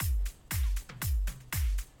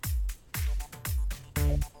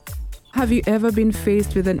Have you ever been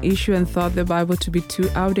faced with an issue and thought the Bible to be too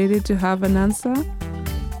outdated to have an answer?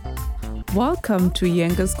 Welcome to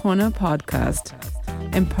Yenga's Corner podcast,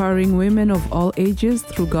 empowering women of all ages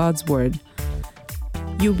through God's Word.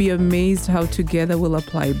 You'll be amazed how together we'll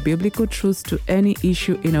apply biblical truths to any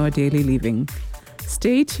issue in our daily living.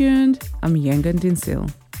 Stay tuned. I'm Yenga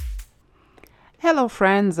Dinsil. Hello,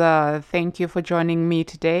 friends. Thank you for joining me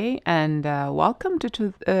today, and welcome to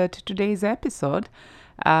today's episode.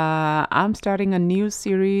 I'm starting a new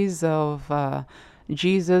series of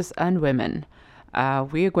Jesus and women.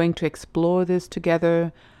 We are going to explore this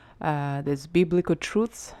together. There's biblical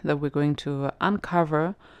truths that we're going to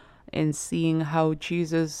uncover in seeing how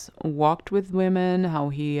Jesus walked with women, how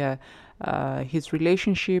his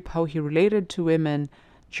relationship, how he related to women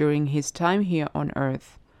during his time here on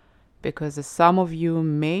earth. Because as some of you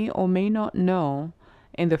may or may not know,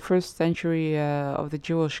 in the first century of the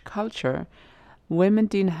Jewish culture, women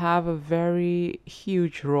didn't have a very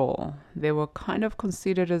huge role. They were kind of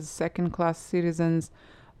considered as second-class citizens.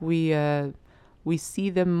 We see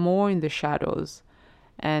them more in the shadows.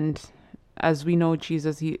 And as we know,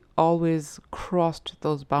 Jesus, he always crossed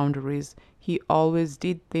those boundaries. He always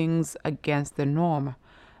did things against the norm.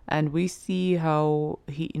 And we see how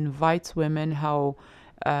he invites women, how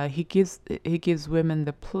he gives women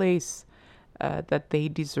the place that they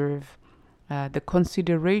deserve, the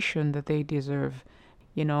consideration that they deserve.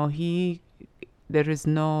 You know, there is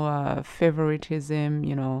no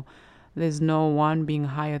favoritism. There's no one being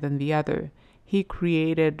higher than the other. He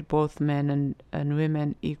created both men and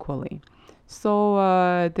women equally.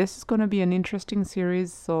 So this is going to be an interesting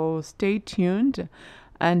series. So stay tuned.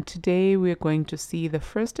 And today we're going to see the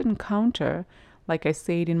first encounter. Like I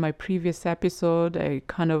said in my previous episode, I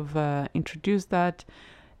kind of introduced that,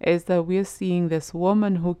 is that we're seeing this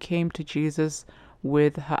woman who came to Jesus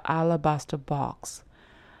with her alabaster box.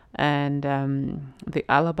 And the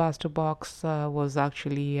alabaster box was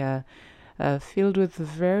actually filled with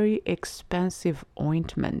very expensive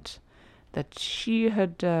ointment that she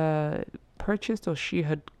had purchased or she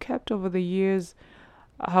had kept over the years.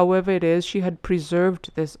 However it is, she had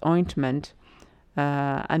preserved this ointment.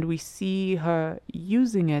 And we see her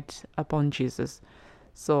using it upon Jesus.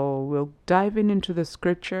 So we'll dive into the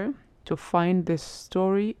scripture to find this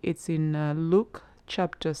story. It's in Luke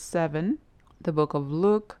chapter 7, the book of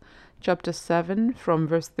Luke chapter 7, from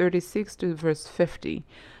verse 36 to verse 50.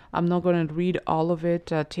 I'm not going to read all of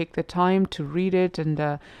it. Take the time to read it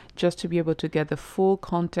and just to be able to get the full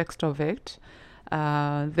context of it.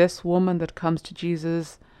 This woman that comes to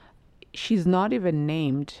Jesus, she's not even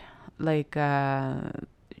named. Like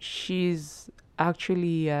she's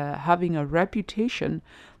actually having a reputation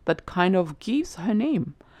that kind of gives her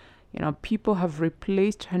name. People have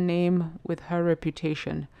replaced her name with her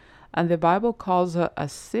reputation. And the Bible calls her a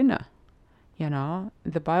sinner.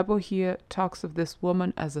 The Bible here talks of this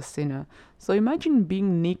woman as a sinner. So imagine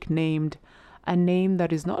being nicknamed a name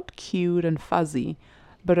that is not cute and fuzzy,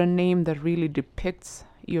 but a name that really depicts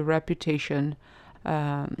your reputation.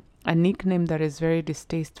 A nickname that is very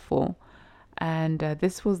distasteful. And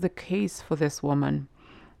this was the case for this woman.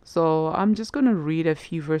 So I'm just going to read a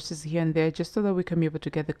few verses here and there just so that we can be able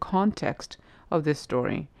to get the context of this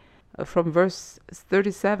story. From verse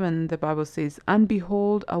 37, the Bible says, "And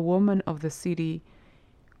behold, a woman of the city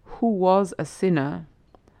who was a sinner,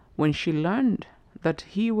 when she learned that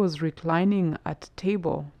he was reclining at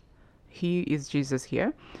table," he is Jesus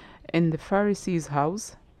here, "in the Pharisee's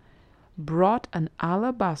house, brought an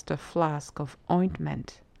alabaster flask of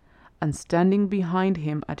ointment, and standing behind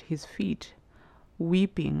him at his feet,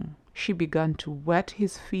 weeping, she began to wet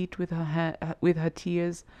his feet with her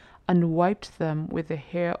tears, and wiped them with the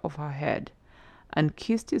hair of her head, and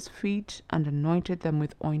kissed his feet, and anointed them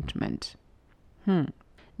with ointment."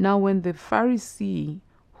 Now when the Pharisee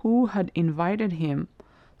who had invited him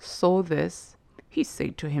saw this, he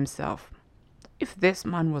said to himself, "If this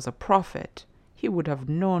man was a prophet, he would have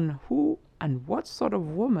known who and what sort of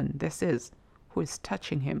woman this is who is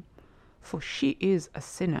touching him, for she is a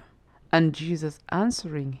sinner." And Jesus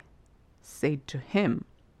answering said to him,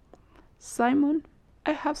 "Simon,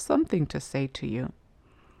 I have something to say to you."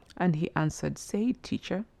 And he answered, "Say,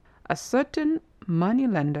 teacher." "A certain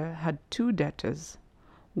moneylender had 2 debtors.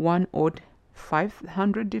 One owed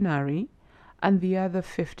 500 denarii, and the other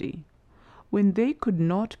 50. When they could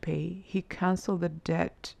not pay, he cancelled the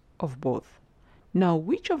debt of both. Now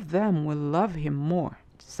which of them will love him more?"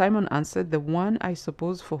 Simon answered, "The one, I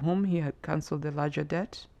suppose, for whom he had cancelled the larger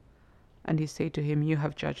debt." And he said to him, "You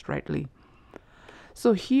have judged rightly."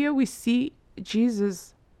 So here we see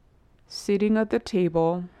Jesus sitting at the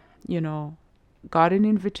table, got an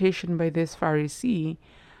invitation by this Pharisee,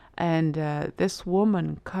 and this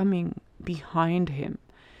woman coming behind him.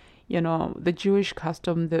 The Jewish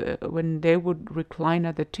custom, when they would recline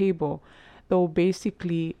at the table, they'll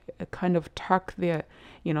basically kind of tuck their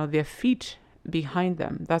feet behind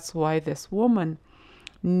them. That's why this woman,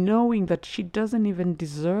 knowing that she doesn't even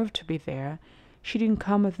deserve to be there, she didn't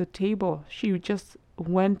come at the table. She just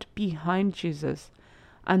went behind Jesus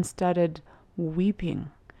and started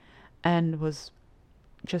weeping and was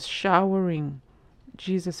just showering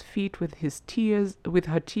Jesus' feet with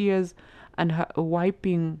her tears, and her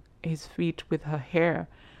wiping his feet with her hair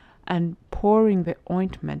and pouring the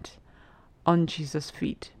ointment on Jesus'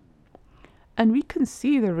 feet. And we can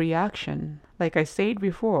see the reaction. Like I said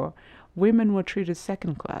before, women were treated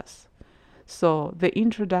second class. So the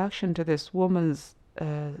introduction to this woman's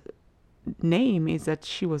name is that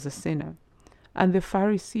she was a sinner. And the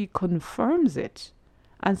Pharisee confirms it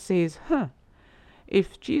and says,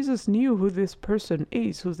 if Jesus knew who this person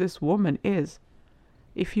is, who this woman is,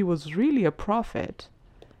 if he was really a prophet,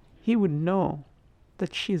 he would know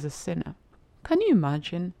that she's a sinner. Can you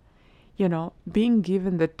imagine, being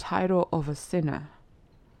given the title of a sinner?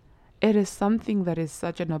 It is something that is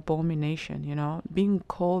such an abomination, being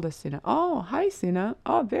called a sinner. Oh, hi, sinner.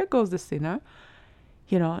 Oh, there goes the sinner.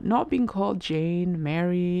 Not being called Jane,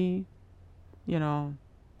 Mary,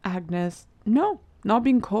 Agnes. No, not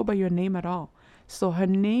being called by your name at all. So her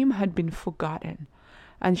name had been forgotten,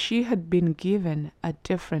 and she had been given a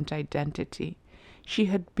different identity. She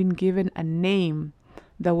had been given a name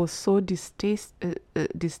that was so distasteful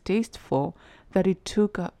that it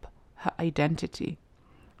took up her identity.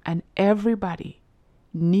 And everybody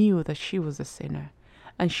knew that she was a sinner,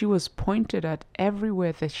 and she was pointed at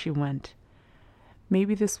everywhere that she went.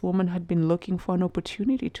 Maybe this woman had been looking for an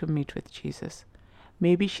opportunity to meet with Jesus.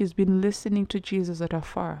 Maybe she's been listening to Jesus at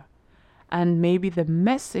afar. And maybe the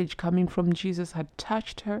message coming from Jesus had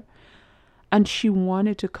touched her, and she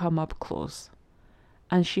wanted to come up close.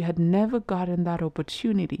 And she had never gotten that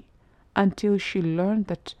opportunity until she learned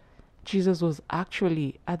that Jesus was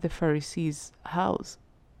actually at the Pharisee's house.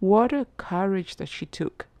 What a courage that she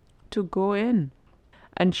took to go in.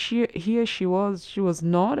 And she was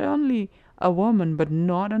not only a woman, but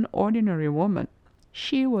not an ordinary woman.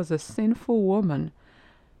 She was a sinful woman,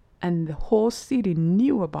 and the whole city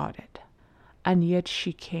knew about it. And yet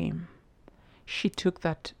she came. She took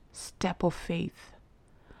that step of faith,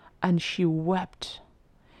 and she wept.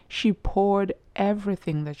 She poured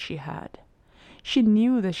everything that she had. She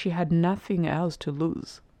knew that she had nothing else to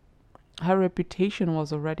lose. Her reputation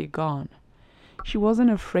was already gone. She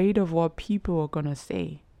wasn't afraid of what people were going to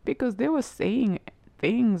say, because they were saying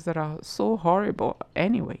things that are so horrible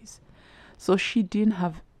anyways. So she didn't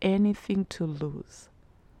have anything to lose.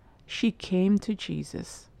 She came to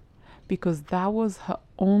Jesus because that was her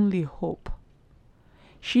only hope.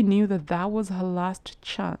 She knew that that was her last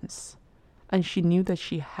chance, and she knew that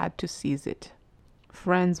she had to seize it.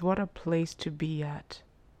 Friends, what a place to be at.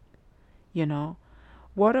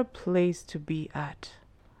 What a place to be at.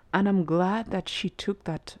 And I'm glad that she took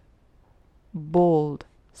that bold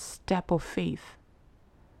step of faith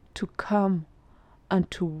to come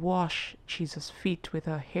and to wash Jesus' feet with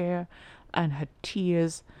her hair and her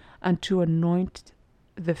tears, and to anoint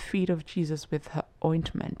the feet of Jesus with her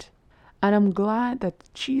ointment. And I'm glad that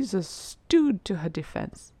Jesus stood to her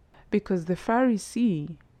defense, because the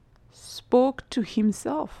Pharisee spoke to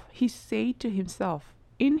himself. He said to himself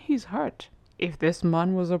in his heart, if this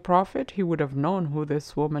man was a prophet, he would have known who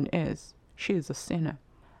this woman is. She is a sinner.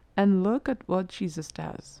 And look at what Jesus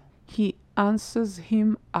does. He answers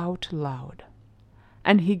him out loud,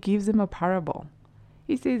 and he gives him a parable.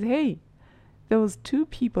 He says, hey, there was two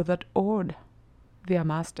people that owed their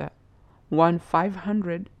master, one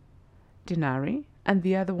 500 denarii and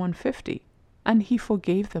the other 150, and he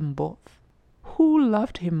forgave them both. Who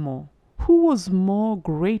loved him more? Who was more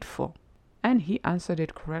grateful? And he answered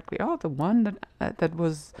it correctly. Oh, the one that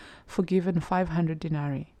was forgiven 500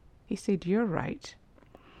 denarii. He said, you're right.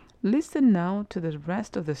 Listen now to the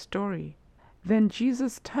rest of the story. Then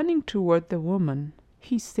Jesus, turning toward the woman,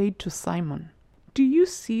 he said to Simon, do you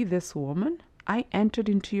see this woman? I entered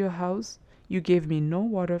into your house. You gave me no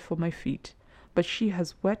water for my feet, but she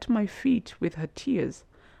has wet my feet with her tears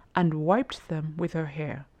and wiped them with her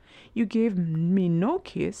hair. You gave me no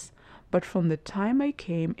kiss, but from the time I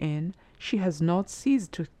came in, she has not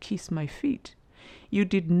ceased to kiss my feet. You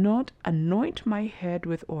did not anoint my head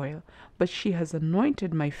with oil, but she has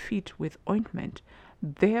anointed my feet with ointment.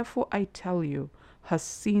 Therefore I tell you, her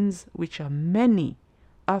sins, which are many,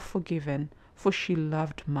 are forgiven, for she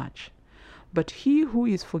loved much. But he who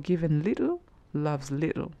is forgiven little loves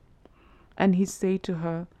little. And he said to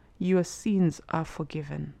her, your sins are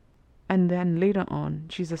forgiven. And then later on,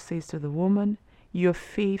 Jesus says to the woman, your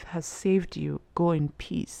faith has saved you. Go in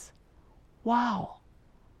peace. Wow.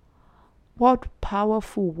 What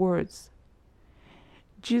powerful words.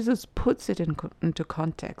 Jesus puts it into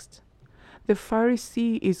context. The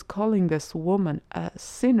Pharisee is calling this woman a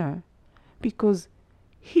sinner because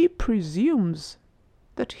he presumes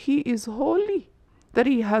that he is holy, that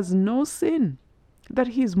he has no sin, that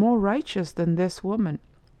he is more righteous than this woman.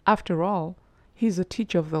 After all, he's a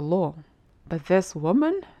teacher of the law. But this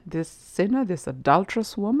woman, this sinner, this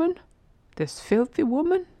adulterous woman, this filthy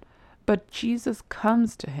woman, but Jesus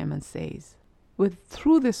comes to him and says,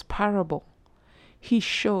 through this parable, he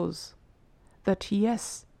shows that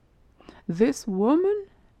yes, this woman,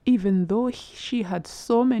 even though she had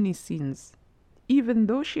so many sins,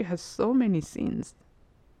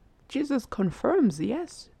 Jesus confirms,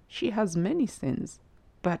 yes, she has many sins,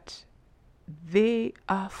 but they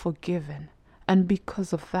are forgiven. And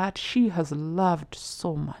because of that, she has loved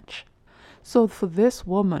so much. So for this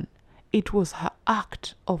woman, it was her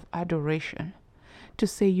act of adoration to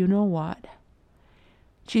say, you know what?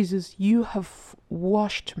 Jesus, you have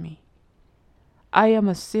washed me. I am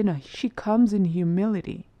a sinner. She comes in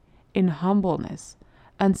humility, in humbleness,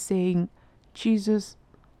 and saying, Jesus,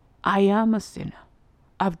 I am a sinner.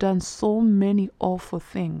 I've done so many awful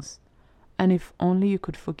things. And if only you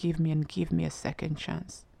could forgive me and give me a second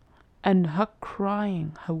chance. And her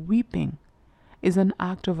crying, her weeping, is an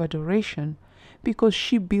act of adoration because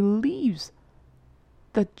she believes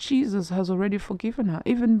that Jesus has already forgiven her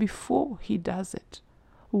even before he does it.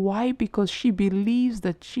 Why? Because she believes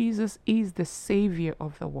that Jesus is the Savior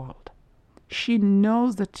of the world. She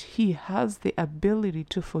knows that he has the ability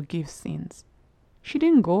to forgive sins. She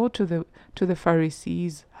didn't go to the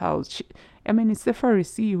Pharisee's house. It's the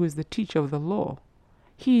Pharisee who is the teacher of the law.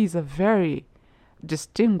 He is a very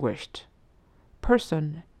distinguished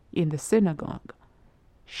person in the synagogue.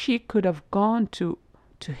 She could have gone to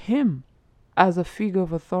him as a figure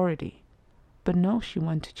of authority. But no, she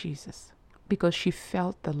went to Jesus because she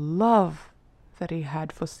felt the love that he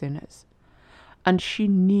had for sinners. And she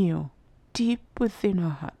knew deep within her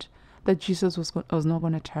heart that Jesus was not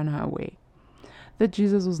going to turn her away, that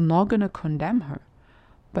Jesus was not going to condemn her,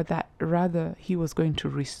 but that rather he was going to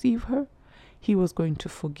receive her, he was going to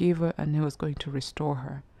forgive her, and he was going to restore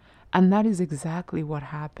her. And that is exactly what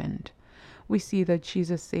happened. We see that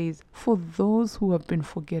Jesus says, for those who have been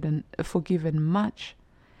forgiven much,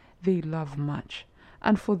 they love much.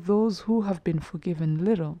 And for those who have been forgiven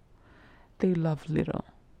little, they love little.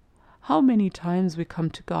 How many times we come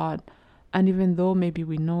to God, and even though maybe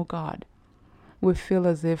we know God, we feel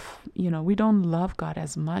as if, we don't love God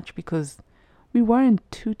as much because we weren't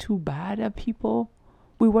too bad at people.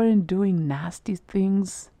 We weren't doing nasty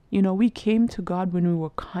things. We came to God when we were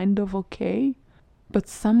kind of okay. But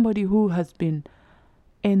somebody who has been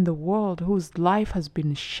in the world, whose life has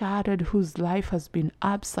been shattered, whose life has been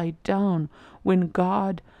upside down, when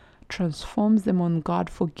God transforms them, when God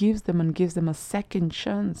forgives them and gives them a second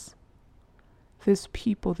chance, these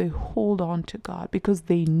people, they hold on to God because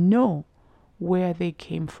they know where they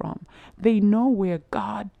came from. They know where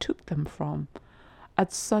God took them from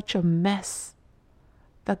at such a mess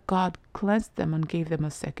that God cleansed them and gave them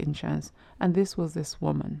a second chance. And this was this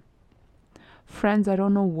woman. Friends, I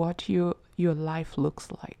don't know what your life looks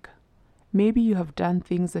like. Maybe you have done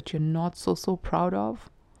things that you're not so proud of.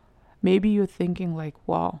 Maybe you're thinking like,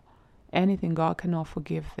 wow, anything, God cannot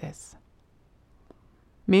forgive this.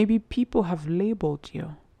 Maybe people have labeled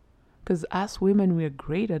you. Because us women, we're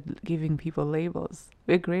great at giving people labels.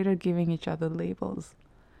 We're great at giving each other labels.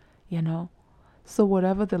 So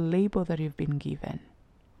whatever the label that you've been given,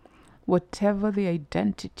 whatever the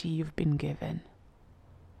identity you've been given,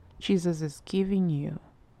 Jesus is giving you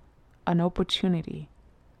an opportunity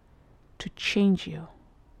to change you,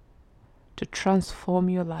 to transform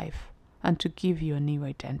your life, and to give you a new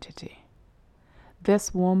identity.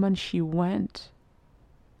 This woman, she went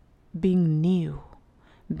being new,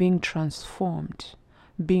 being transformed,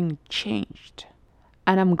 being changed.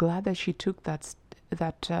 And I'm glad that she took that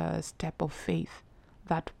step of faith,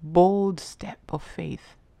 that bold step of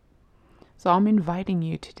faith. So I'm inviting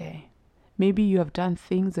you today. Maybe you have done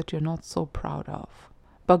things that you're not so proud of,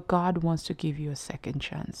 but God wants to give you a second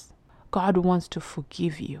chance. God wants to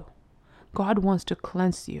forgive you. God wants to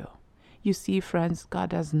cleanse you. You see, friends, God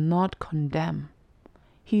does not condemn.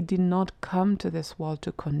 He did not come to this world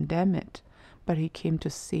to condemn it, but he came to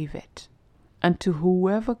save it. And to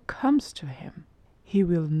whoever comes to him, he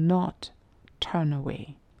will not turn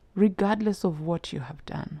away, regardless of what you have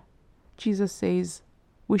done. Jesus says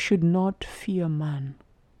we should not fear man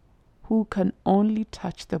who can only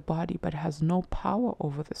touch the body but has no power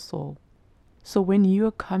over the soul. So when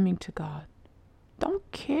you're coming to God, don't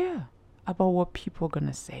care about what people are going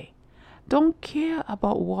to say. Don't care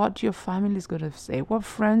about what your family is going to say, what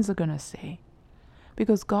friends are going to say.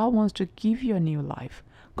 Because God wants to give you a new life.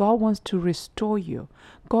 God wants to restore you.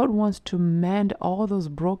 God wants to mend all those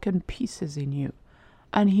broken pieces in you.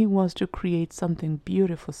 And He wants to create something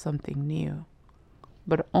beautiful, something new.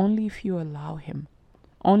 But only if you allow Him.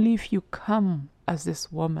 Only if you come as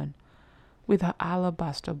this woman with her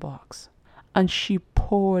alabaster box and she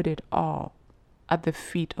poured it all at the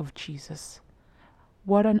feet of Jesus.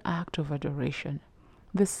 What an act of adoration.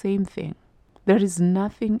 The same thing. There is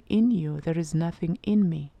nothing in you, there is nothing in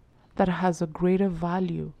me that has a greater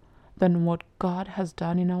value than what God has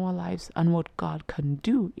done in our lives and what God can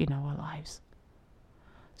do in our lives.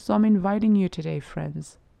 So I'm inviting you today,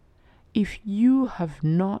 friends, if you have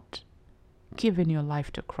not given your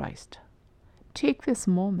life to Christ, take this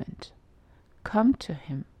moment, come to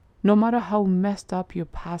Him. No matter how messed up your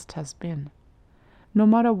past has been, no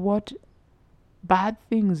matter what bad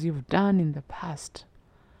things you've done in the past,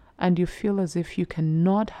 and you feel as if you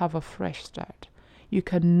cannot have a fresh start, you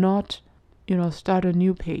cannot, start a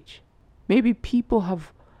new page. Maybe people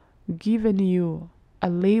have given you a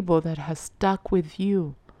label that has stuck with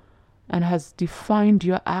you and has defined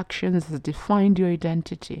your actions, has defined your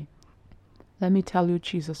identity. Let me tell you,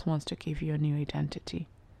 Jesus wants to give you a new identity,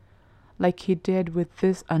 like He did with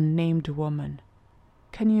this unnamed woman.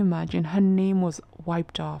 Can you imagine? Her name was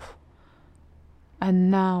wiped off,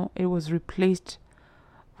 and now it was replaced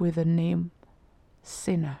with the name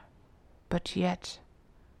sinner. But yet,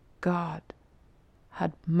 God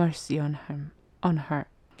had mercy on her.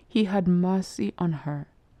 He had mercy on her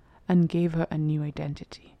and gave her a new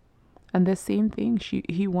identity. And the same thing,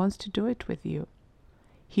 He wants to do it with you.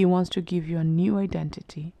 He wants to give you a new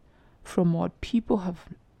identity from what people have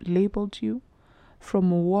labeled you, from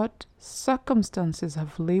what circumstances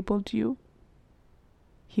have labeled you.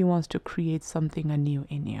 He wants to create something anew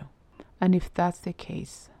in you. And if that's the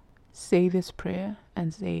case, say this prayer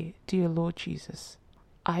and say, Dear Lord Jesus,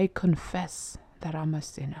 I confess that I'm a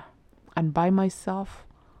sinner, and by myself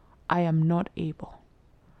I am not able.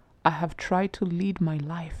 I have tried to lead my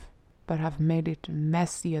life, but have made it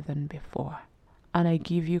messier than before. And I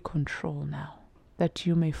give you control now, that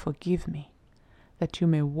you may forgive me, that you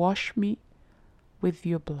may wash me with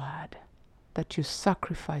your blood, that you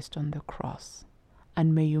sacrificed on the cross,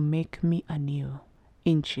 and may you make me anew.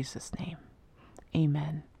 In Jesus' name,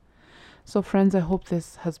 amen. So friends, I hope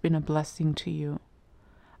this has been a blessing to you.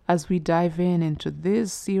 As we dive into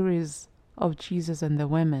this series of Jesus and the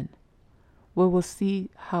women, we will see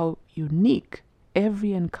how unique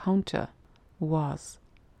every encounter was.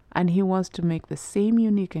 And He wants to make the same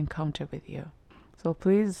unique encounter with you. So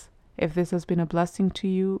please, if this has been a blessing to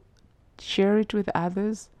you, share it with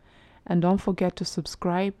others. And don't forget to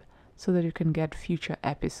subscribe so that you can get future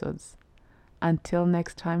episodes. Until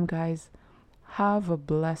next time, guys, have a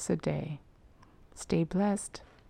blessed day. Stay blessed.